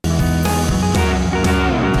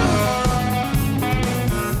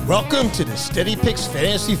Welcome to the Steady Picks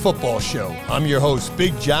Fantasy Football Show. I'm your host,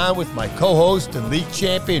 Big John, with my co-host and league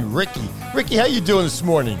champion, Ricky. Ricky, how you doing this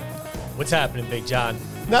morning? What's happening, Big John?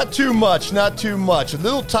 Not too much. A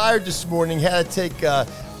little tired this morning. Had to take a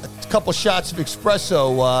couple shots of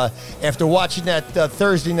espresso after watching that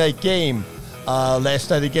Thursday night game last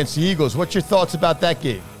night against the Eagles. What's your thoughts about that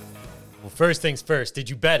game? Well, first things first, did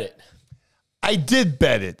you bet it? I did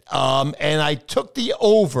bet it, and I took the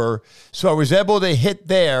over, so I was able to hit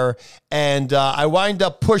there, and I wind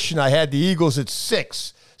up pushing. I had the Eagles at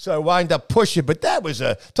 6, so I wind up pushing, but that was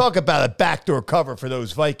talk about a backdoor cover for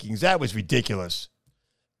those Vikings. That was ridiculous.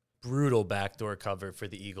 Brutal backdoor cover for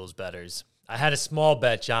the Eagles bettors. I had a small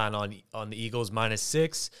bet, John, on the Eagles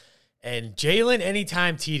 -6, and Jalen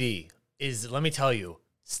anytime TD is, let me tell you,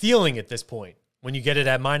 stealing at this point. When you get it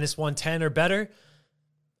at -110 or better,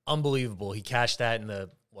 unbelievable. He cashed that in the,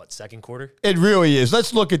 second quarter? It really is.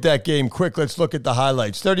 Let's look at that game quick. Let's look at the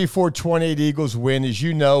highlights. 34-28 Eagles win, as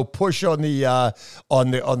you know. Push on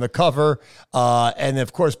the cover, and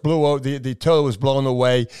of course blew out the toe was blown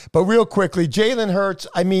away. But real quickly, Jalen Hurts.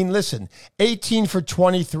 I mean, listen, 18 for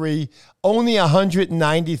 23, only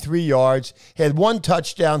 193 yards. Had one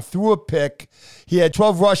touchdown, threw a pick. He had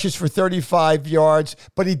 12 rushes for 35 yards,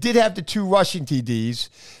 but he did have the 2 rushing TDs.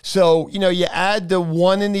 So, you add the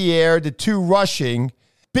 1 in the air, the 2 rushing.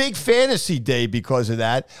 Big fantasy day because of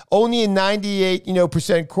that. Only a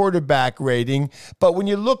 98% quarterback rating. But when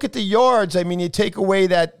you look at the yards, I mean, you take away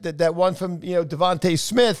that one from Devontae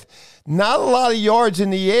Smith. Not a lot of yards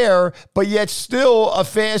in the air, but yet still a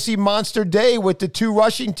fantasy monster day with the 2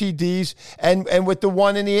 rushing TDs and with the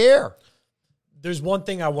 1 in the air. There's one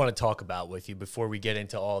thing I want to talk about with you before we get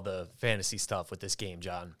into all the fantasy stuff with this game,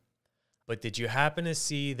 John. But did you happen to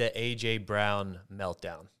see the A.J. Brown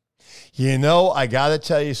meltdown? I got to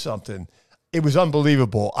tell you something. It was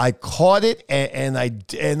unbelievable. I caught it, and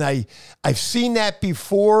I've seen that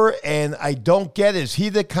before, and I don't get it. Is he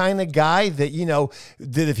the kind of guy that,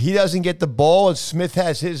 that if he doesn't get the ball and Smith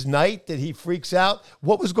has his night, that he freaks out?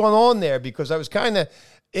 What was going on there? Because I was kind of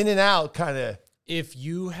in and out, kind of. If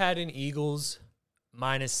you had an Eagles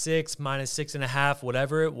 -6, -6.5,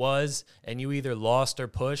 whatever it was, and you either lost or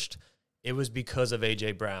pushed, it was because of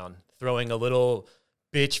A.J. Brown throwing a little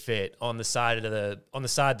bitch fit on the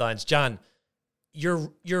sidelines. John,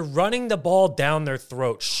 you're running the ball down their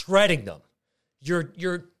throat, shredding them.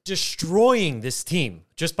 You're destroying this team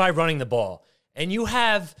just by running the ball. And you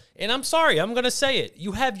have, and I'm sorry, I'm going to say it,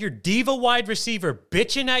 you have your diva wide receiver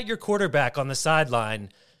bitching at your quarterback on the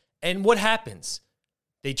sideline. And what happens?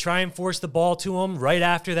 They try and force the ball to him. Right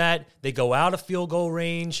after that, they go out of field goal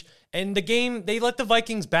range. And they let the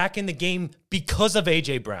Vikings back in the game because of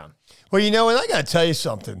A.J. Brown. Well, and I got to tell you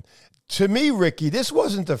something. To me, Ricky, this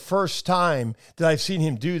wasn't the first time that I've seen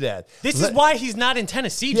him do that. This is why he's not in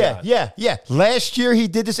Tennessee, John. Yeah. Last year he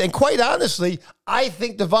did this, and quite honestly, I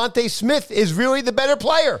think Devontae Smith is really the better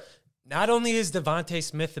player. Not only is Devontae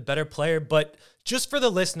Smith the better player, but just for the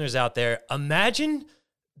listeners out there, imagine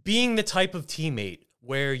being the type of teammate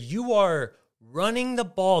where you are running the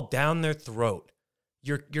ball down their throat.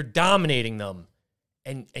 You're dominating them,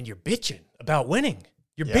 and you're bitching about winning.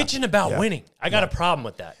 You're bitching about winning. I got a problem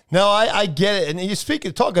with that. No, I get it. And you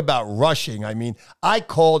talk about rushing. I mean, I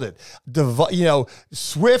called it.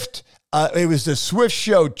 Swift. It was the Swift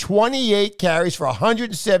show, 28 carries for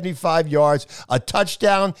 175 yards, a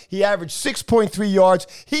touchdown. He averaged 6.3 yards.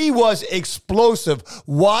 He was explosive.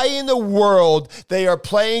 Why in the world they are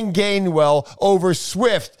playing Gainwell over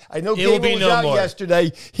Swift? I know Gainwell was out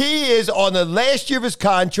yesterday. He is on the last year of his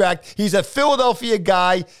contract. He's a Philadelphia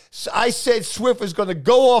guy. I said Swift was going to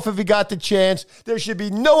go off if he got the chance. There should be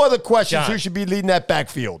no other questions who should be leading that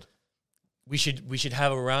backfield. We should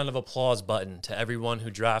have a round of applause button to everyone who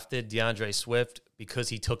drafted DeAndre Swift because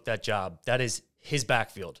he took that job. That is his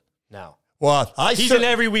backfield now. Well, he's an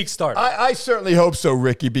every week starter. I certainly hope so,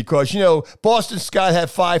 Ricky, because, Boston Scott had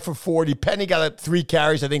 5 for 40. Penny got 3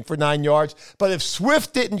 carries, I think, for 9 yards. But if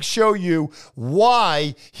Swift didn't show you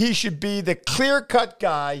why he should be the clear-cut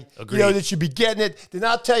guy, that should be getting it, then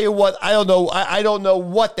I'll tell you what, I don't know. I don't know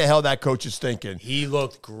what the hell that coach is thinking. He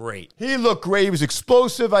looked great. He was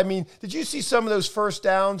explosive. I mean, did you see some of those first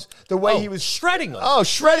downs? The way he was shredding them. Oh,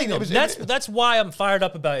 shredding them. That's why I'm fired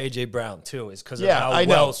up about A.J. Brown, too, is because of how I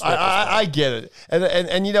well know. Swift was. I get it. And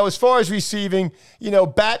as far as receiving,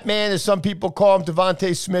 Batman, as some people call him,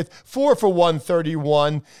 Devontae Smith, 4 for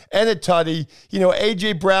 131 and a tutty.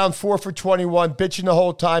 A.J. Brown, 4 for 21, bitching the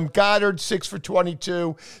whole time. Goddard, 6 for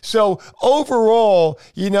 22. So overall,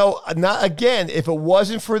 if it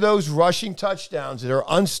wasn't for those rushing touchdowns that are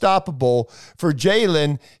unstoppable for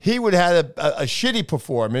Jalen, he would have had a shitty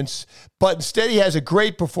performance. But instead, he has a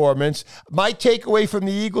great performance. My takeaway from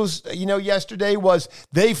the Eagles, yesterday was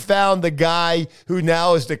they found the guy who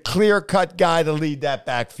now is the clear-cut guy to lead that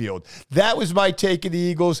backfield. That was my take of the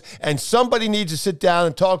Eagles. And somebody needs to sit down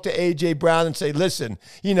and talk to A.J. Brown and say, listen,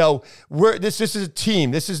 this is a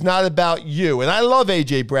team. This is not about you. And I love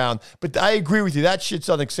A.J. Brown, but I agree with you. That shit's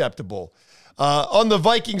unacceptable. On the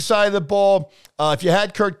Vikings side of the ball, if you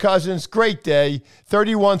had Kirk Cousins, great day.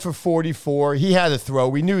 31 for 44. He had a throw.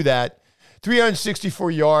 We knew that. 364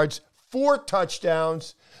 yards, 4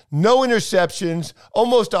 touchdowns, no interceptions,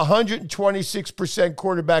 almost 126%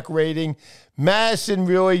 quarterback rating. Madison,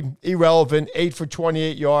 really irrelevant, 8 for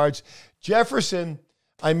 28 yards. Jefferson,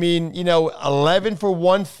 11 for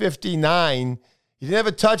 159. He didn't have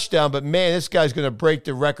a touchdown, but man, this guy's going to break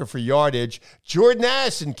the record for yardage. Jordan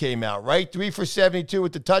Addison came out, right? 3 for 72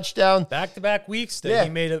 with the touchdown. Back-to-back weeks that he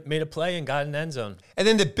made a play and got an end zone. And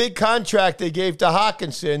then the big contract they gave to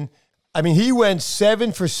Hockenson, he went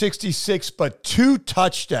 7 for 66, but 2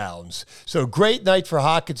 touchdowns. So great night for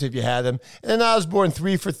Hawkins if you had him. And then Osborne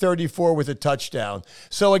 3 for 34 with a touchdown.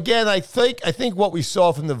 So again, I think what we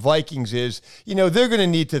saw from the Vikings is, they're going to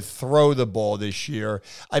need to throw the ball this year.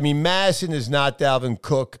 Madison is not Dalvin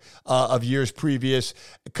Cook of years previous.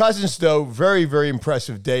 Cousins, though, very, very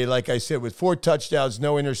impressive day. Like I said, with 4 touchdowns,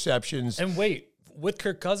 no interceptions. And wait, with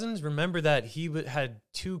Kirk Cousins, remember that he had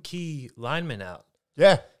 2 key linemen out.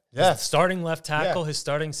 Yeah. Yeah. His starting left tackle, his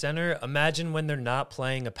starting center. Imagine when they're not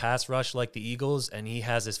playing a pass rush like the Eagles and he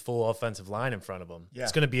has his full offensive line in front of him. Yeah.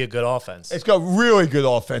 It's going to be a good offense. It's got really good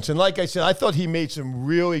offense. And like I said, I thought he made some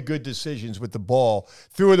really good decisions with the ball.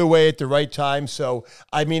 Threw it away at the right time. So,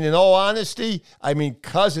 in all honesty,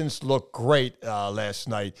 Cousins looked great last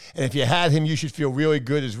night. And if you had him, you should feel really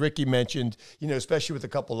good, as Ricky mentioned, especially with a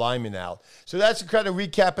couple linemen out. So that's a kind of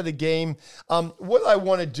recap of the game. What I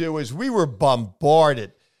want to do is we were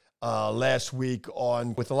bombarded last week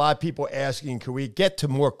with a lot of people asking, can we get to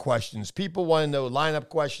more questions? People want to know lineup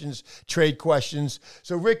questions, trade questions.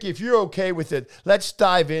 So, Ricky, if you're okay with it, let's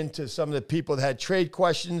dive into some of the people that had trade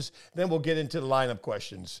questions. Then we'll get into the lineup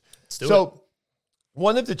questions. Let's do it.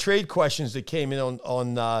 One of the trade questions that came in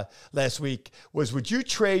on last week was, would you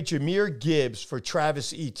trade Jahmyr Gibbs for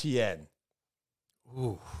Travis Etienne?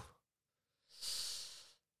 Ooh.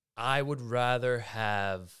 I would rather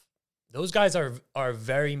have... Those guys are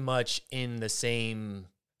very much in the same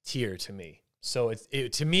tier to me. So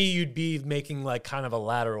to me, you'd be making like kind of a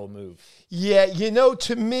lateral move. Yeah,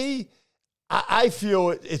 to me, I feel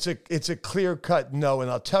it's a clear-cut no,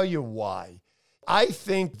 and I'll tell you why. I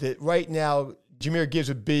think that right now, Jahmyr Gibbs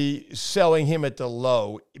would be selling him at the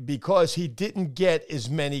low because he didn't get as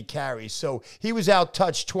many carries. So he was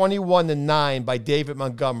out-touched 21-9 by David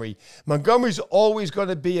Montgomery. Montgomery's always going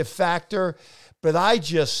to be a factor, but I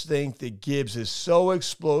just think that Gibbs is so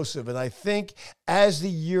explosive. And I think as the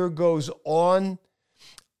year goes on,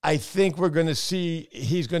 I think we're going to see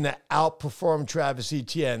he's going to outperform Travis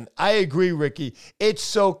Etienne. I agree, Ricky. It's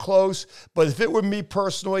so close. But if it were me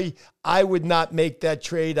personally, I would not make that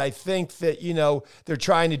trade. I think that, they're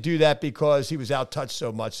trying to do that because he was out-touched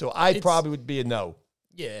so much. So I probably would be a no.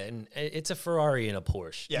 Yeah, and it's a Ferrari and a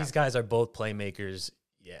Porsche. Yeah. These guys are both playmakers.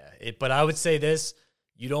 Yeah, but I would say this.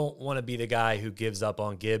 You don't want to be the guy who gives up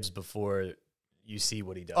on Gibbs before you see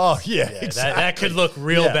what he does. Oh, yeah, exactly. That could look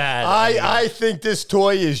real bad. I think this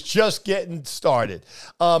toy is just getting started.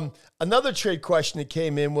 Another trade question that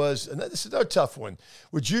came in was, and this is another tough one,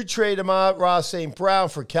 would you trade Amon-Ra St. Brown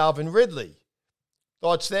for Calvin Ridley?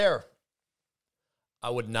 Thoughts there?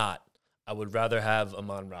 I would not. I would rather have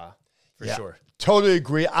Amon-Ra for sure. Totally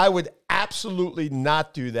agree. I would absolutely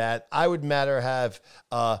not do that. I would rather have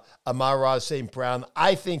Amon-Ra St. Brown.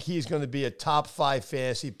 I think he's going to be a top 5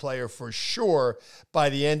 fantasy player for sure by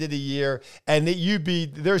the end of the year. And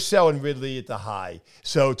they're selling Ridley at the high.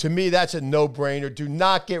 So to me, that's a no-brainer. Do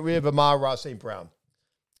not get rid of Amon-Ra St. Brown.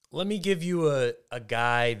 Let me give you a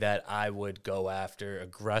guy that I would go after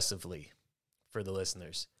aggressively for the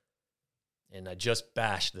listeners. And I just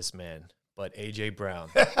bashed this man, but A.J. Brown.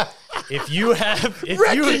 Hear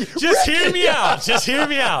me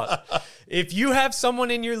out. If you have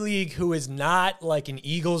someone in your league who is not like an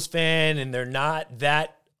Eagles fan and they're not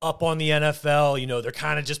that up on the NFL, they're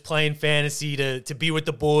kind of just playing fantasy to be with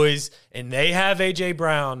the boys, and they have A.J.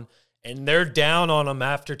 Brown, and they're down on him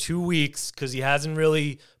after 2 weeks because he hasn't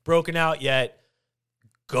really broken out yet,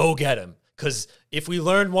 go get him. Because if we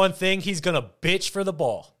learned one thing, he's going to bitch for the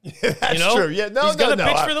ball. That's true. Yeah, he's going to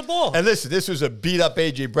bitch for the ball. And listen, this was a beat-up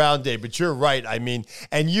A.J. Brown day, but you're right. I mean,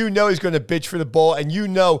 and you know he's going to bitch for the ball, and you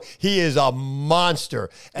know he is a monster.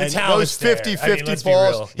 And those 50-50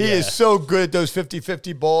 balls, he is so good at those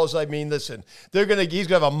 50-50 balls. I mean, listen, he's going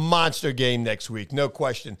to have a monster game next week, no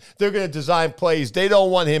question. They're going to design plays. They don't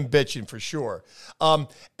want him bitching for sure. And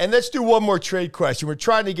let's do one more trade question. We're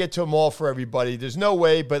trying to get to them all for everybody. There's no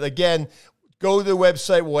way, but again, go to the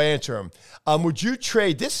website, we'll answer them. Would you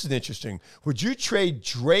trade, this is interesting, would you trade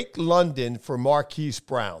Drake London for Marquise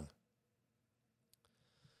Brown?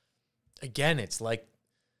 Again, it's like,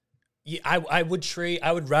 I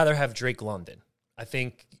would rather have Drake London. I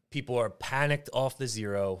think people are panicked off the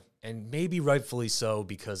zero, and maybe rightfully so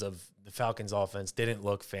because of the Falcons' offense didn't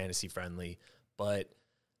look fantasy friendly, but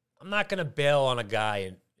I'm not going to bail on a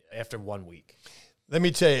guy after 1 week. Let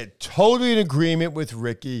me tell you, totally in agreement with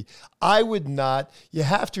Ricky. I would not. You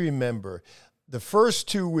have to remember, the first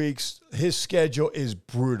 2 weeks, his schedule is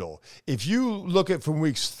brutal. If you look at from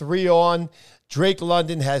weeks 3 on, Drake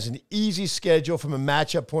London has an easy schedule from a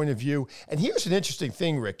matchup point of view. And here's an interesting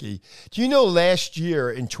thing, Ricky. Do you know last year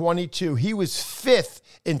in 22, he was 5th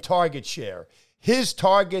in target share? His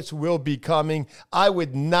targets will be coming. I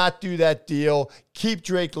would not do that deal. Keep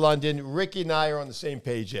Drake London. Ricky and I are on the same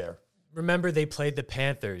page there. Remember, they played the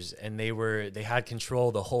Panthers, and they had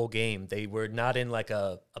control the whole game. They were not in like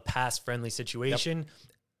a pass-friendly situation. Yep.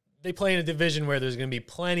 They play in a division where there's going to be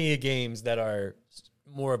plenty of games that are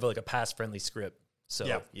more of like a pass-friendly script.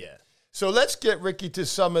 So, yeah. So let's get, Ricky, to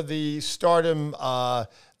some of the stardom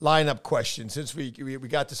lineup questions, since we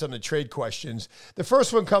got to some of the trade questions. The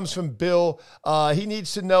first one comes from Bill. He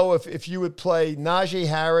needs to know if you would play Najee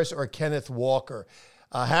Harris or Kenneth Walker.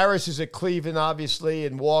 Harris is at Cleveland, obviously,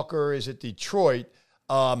 and Walker is at Detroit.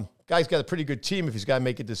 Guy's got a pretty good team if he's got to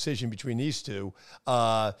make a decision between these two.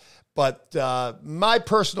 But my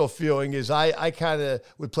personal feeling is I kind of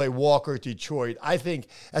would play Walker at Detroit. I think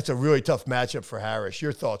that's a really tough matchup for Harris.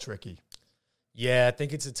 Your thoughts, Ricky? Yeah, I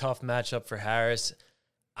think it's a tough matchup for Harris.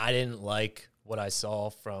 I didn't like what I saw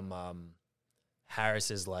from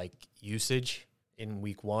Harris's usage in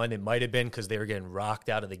week 1. It might have been because they were getting rocked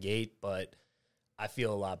out of the gate, but I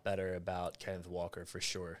feel a lot better about Kenneth Walker for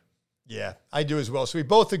sure. Yeah, I do as well. So we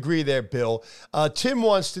both agree there, Bill. Tim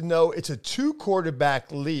wants to know, it's a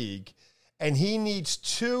 2-quarterback league, and he needs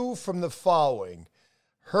 2 from the following: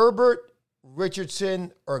 Herbert,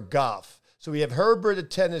 Richardson, or Goff. So we have Herbert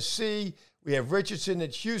at Tennessee, we have Richardson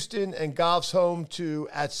at Houston, and Goff's home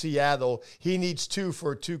at Seattle. He needs 2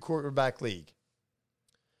 for a 2-quarterback league.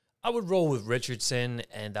 I would roll with Richardson,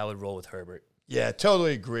 and I would roll with Herbert. Yeah,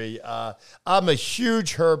 totally agree. I'm a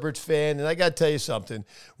huge Herbert fan, and I got to tell you something.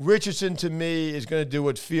 Richardson, to me, is going to do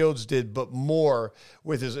what Fields did, but more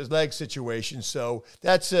with his leg situation. So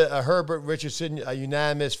that's a Herbert-Richardson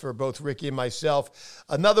unanimous for both Ricky and myself.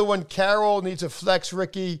 Another one, Carroll needs a flex,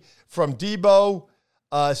 Ricky, from Debo,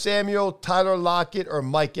 Samuel, Tyler Lockett, or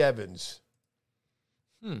Mike Evans.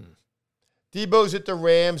 Debo's at the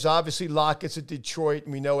Rams. Obviously, Lockett's at Detroit,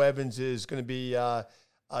 and we know Evans is going to be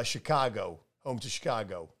Chicago. Home to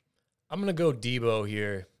Chicago. I'm going to go Debo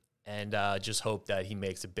here and just hope that he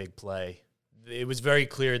makes a big play. It was very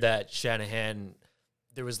clear that Shanahan,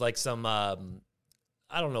 there was some, I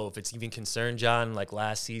don't know if it's even concerned, John,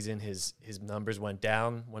 last season his numbers went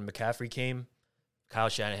down when McCaffrey came. Kyle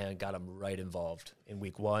Shanahan got him right involved in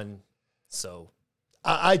week 1. So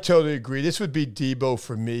I totally agree. This would be Debo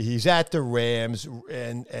for me. He's at the Rams,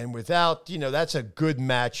 and without, that's a good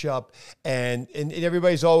matchup. And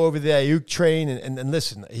everybody's all over the Ayuk train. And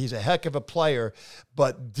listen, he's a heck of a player,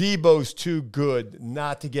 but Debo's too good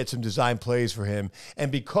not to get some design plays for him.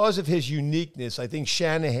 And because of his uniqueness, I think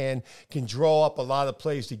Shanahan can draw up a lot of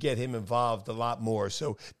plays to get him involved a lot more.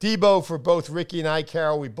 So Debo for both Ricky and I,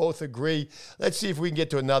 Carol, we both agree. Let's see if we can get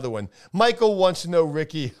to another one. Michael wants to know,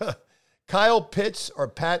 Ricky, Kyle Pitts or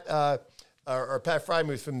Pat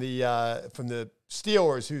Freiermuth from the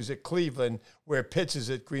Steelers, who's at Cleveland, where Pitts is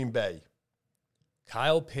at Green Bay.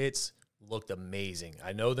 Kyle Pitts looked amazing.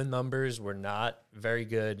 I know the numbers were not very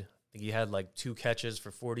good. I think he had 2 catches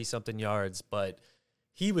for 40-something yards, but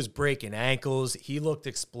he was breaking ankles. He looked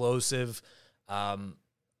explosive. Kyle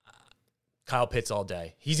Pitts all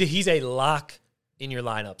day. He's a lock in your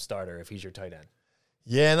lineup starter if he's your tight end.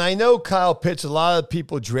 Yeah, and I know Kyle Pitts, a lot of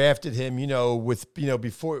people drafted him,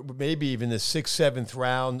 before maybe even the 6th, 7th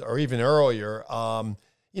round or even earlier.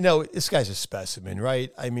 This guy's a specimen,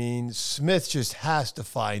 right? I mean, Smith just has to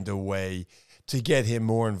find a way to get him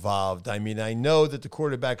more involved. I mean, I know that the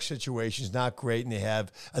quarterback situation is not great and they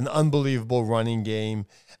have an unbelievable running game,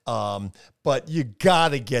 but you got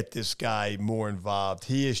to get this guy more involved.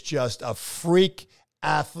 He is just a freak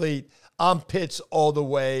athlete. I'm Pitts all the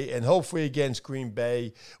way, and hopefully against Green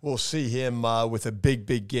Bay, we'll see him with a big,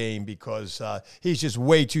 big game because he's just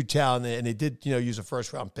way too talented, and they did, use a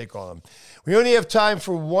first-round pick on him. We only have time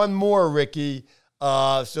for one more, Ricky,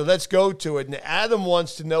 so let's go to it. And Adam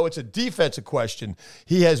wants to know, it's a defensive question.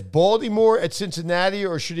 He has Baltimore at Cincinnati,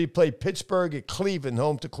 or should he play Pittsburgh at Cleveland,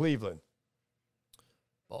 home to Cleveland?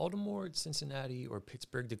 Baltimore at Cincinnati or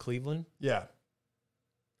Pittsburgh to Cleveland? Yeah.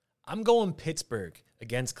 I'm going Pittsburgh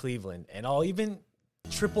against Cleveland, and I'll even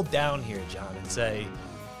triple down here, John, and say,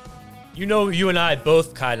 you and I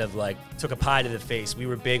both kind of took a pie to the face. We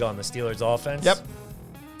were big on the Steelers' offense. Yep.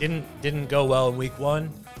 Didn't go well in week 1.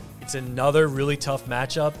 It's another really tough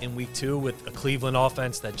matchup in week 2 with a Cleveland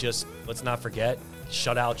offense that just, let's not forget,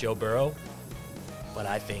 shut out Joe Burrow. But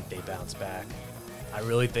I think they bounce back. I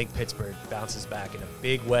really think Pittsburgh bounces back in a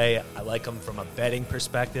big way. I like them from a betting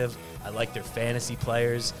perspective. I like their fantasy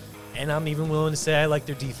players. And I'm even willing to say I like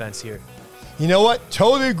their defense here. You know what?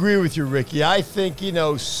 Totally agree with you, Ricky. I think,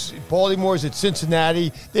 Baltimore's at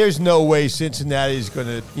Cincinnati. There's no way Cincinnati is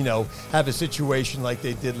going to, have a situation like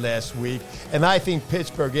they did last week. And I think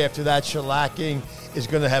Pittsburgh, after that shellacking, is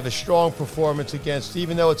going to have a strong performance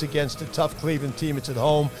even though it's against a tough Cleveland team, it's at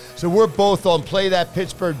home. So we're both on play that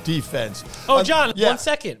Pittsburgh defense. Oh, John, 1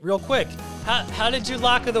 second, real quick. How did your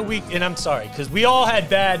lock of the week, and I'm sorry, because we all had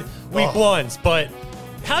bad week ones, but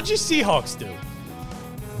how'd your Seahawks do?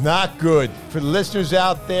 Not good. For the listeners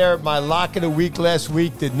out there, my lock of the week last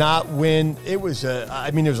week did not win. There was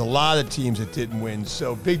a lot of teams that didn't win.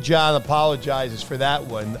 So Big John apologizes for that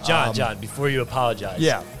one. John, before you apologize.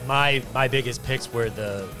 Yeah. My biggest picks were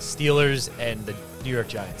the Steelers and the New York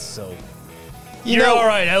Giants. So you're all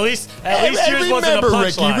right. At least yours wasn't a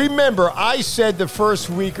punchline. Ricky, remember, I said the first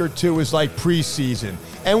week or two was like preseason,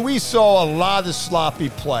 and we saw a lot of sloppy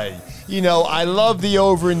play. I love the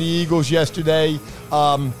over in the Eagles yesterday.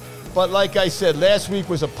 But like I said, last week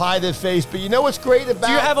was a pie to the face. But you know what's great about...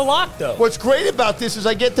 Do you have a lock, though? What's great about this is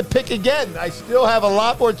I get to pick again. I still have a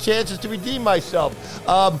lot more chances to redeem myself.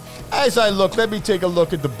 As I look, let me take a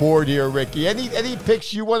look at the board here, Ricky. Any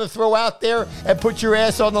picks you want to throw out there and put your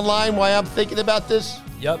ass on the line while I'm thinking about this?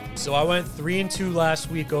 Yep. So I went 3-2 last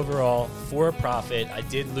week overall for a profit. I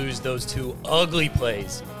did lose those 2 ugly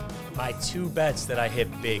plays. My 2 bets that I hit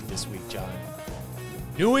big this week, John.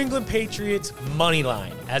 New England Patriots money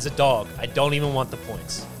line as a dog. I don't even want the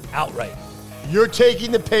points. Outright. You're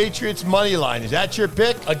taking the Patriots money line. Is that your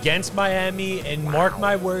pick? Against Miami, and mark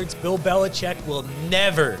my words, Bill Belichick will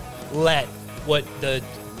never let what the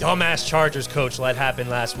dumbass Chargers coach let happen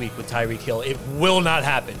last week with Tyreek Hill. It will not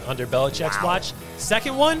happen under Belichick's watch.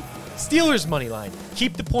 Second one, Steelers money line.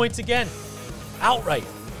 Keep the points again. Outright.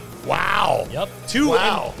 Wow. Yep.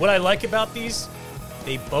 Wow. And what I like about these,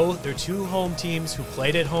 they're 2 home teams who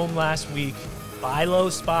played at home last week. Buy low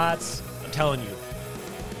spots. I'm telling you,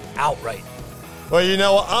 outright.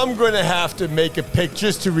 Well, I'm going to have to make a pick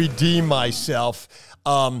just to redeem myself.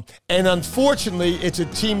 And unfortunately, it's a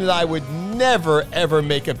team that I would never, ever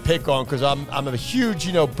make a pick on because I'm a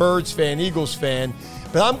huge, Birds fan, Eagles fan.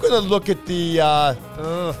 But I'm going to look at the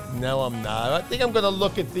no, I'm not. I think I'm going to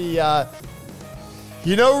look at the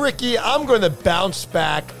Ricky, I'm going to bounce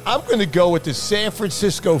back. I'm going to go with the San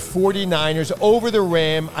Francisco 49ers over the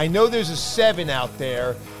Ram. I know there's a 7 out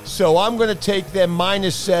there, so I'm going to take them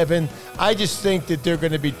 -7. I just think that they're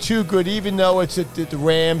going to be too good, even though it's at the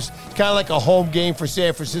Rams. It's kind of like a home game for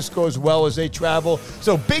San Francisco as well as they travel.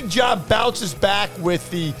 So Big John bounces back with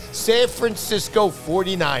the San Francisco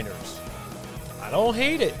 49ers. I don't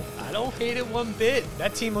hate it. I don't hate it one bit.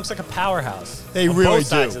 That team looks like a powerhouse. They on really both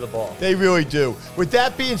sides do. of the ball. They really do. With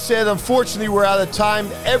that being said, unfortunately, we're out of time.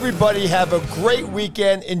 Everybody have a great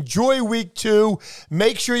weekend. Enjoy week 2.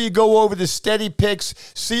 Make sure you go over the steady picks.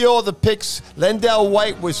 See all the picks. Lendell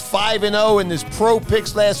White was 5-0 in his pro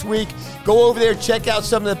picks last week. Go over there, check out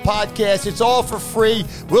some of the podcasts. It's all for free.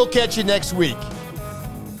 We'll catch you next week.